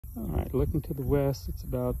All right, looking to the west, it's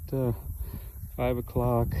about 5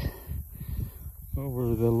 o'clock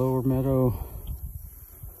over the lower meadow.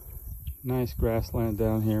 Nice grassland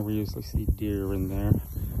down here. We usually see deer in there.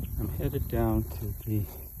 I'm headed down to the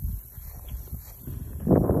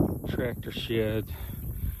tractor shed.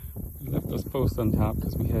 We left those posts on top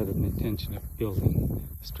because we had an intention of building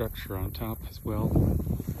a structure on top as well.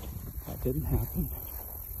 That didn't happen.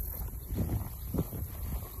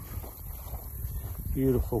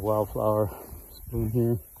 Beautiful wildflower bloom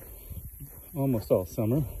here almost all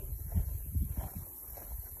summer.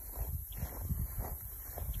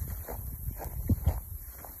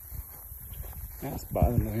 That's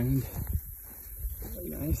bottomland. Very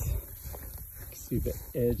nice. You can see the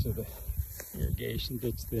edge of the irrigation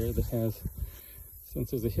ditch there that has,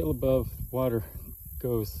 since there's a hill above, water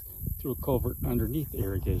goes through a culvert underneath the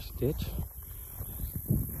irrigation ditch.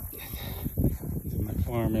 These are my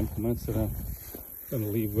farm implements that I'm going to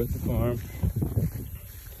leave with the farm.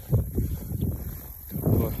 A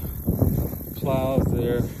couple of plows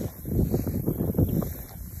there.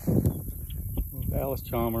 Alice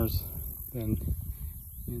Chalmers. Then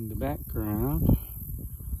in the background,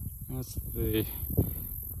 that's the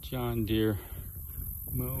John Deere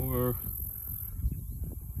mower.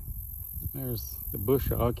 There's the bush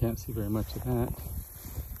hog, can't see very much of that.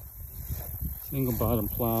 Single bottom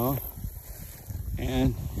plow.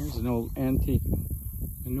 And here's an old antique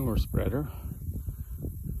manure spreader.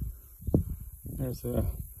 There's a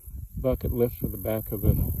bucket lift for the back of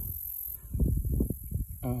the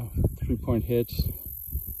 3-point hitch.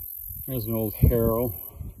 There's an old harrow.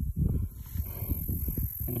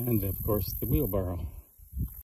 And of course the wheelbarrow.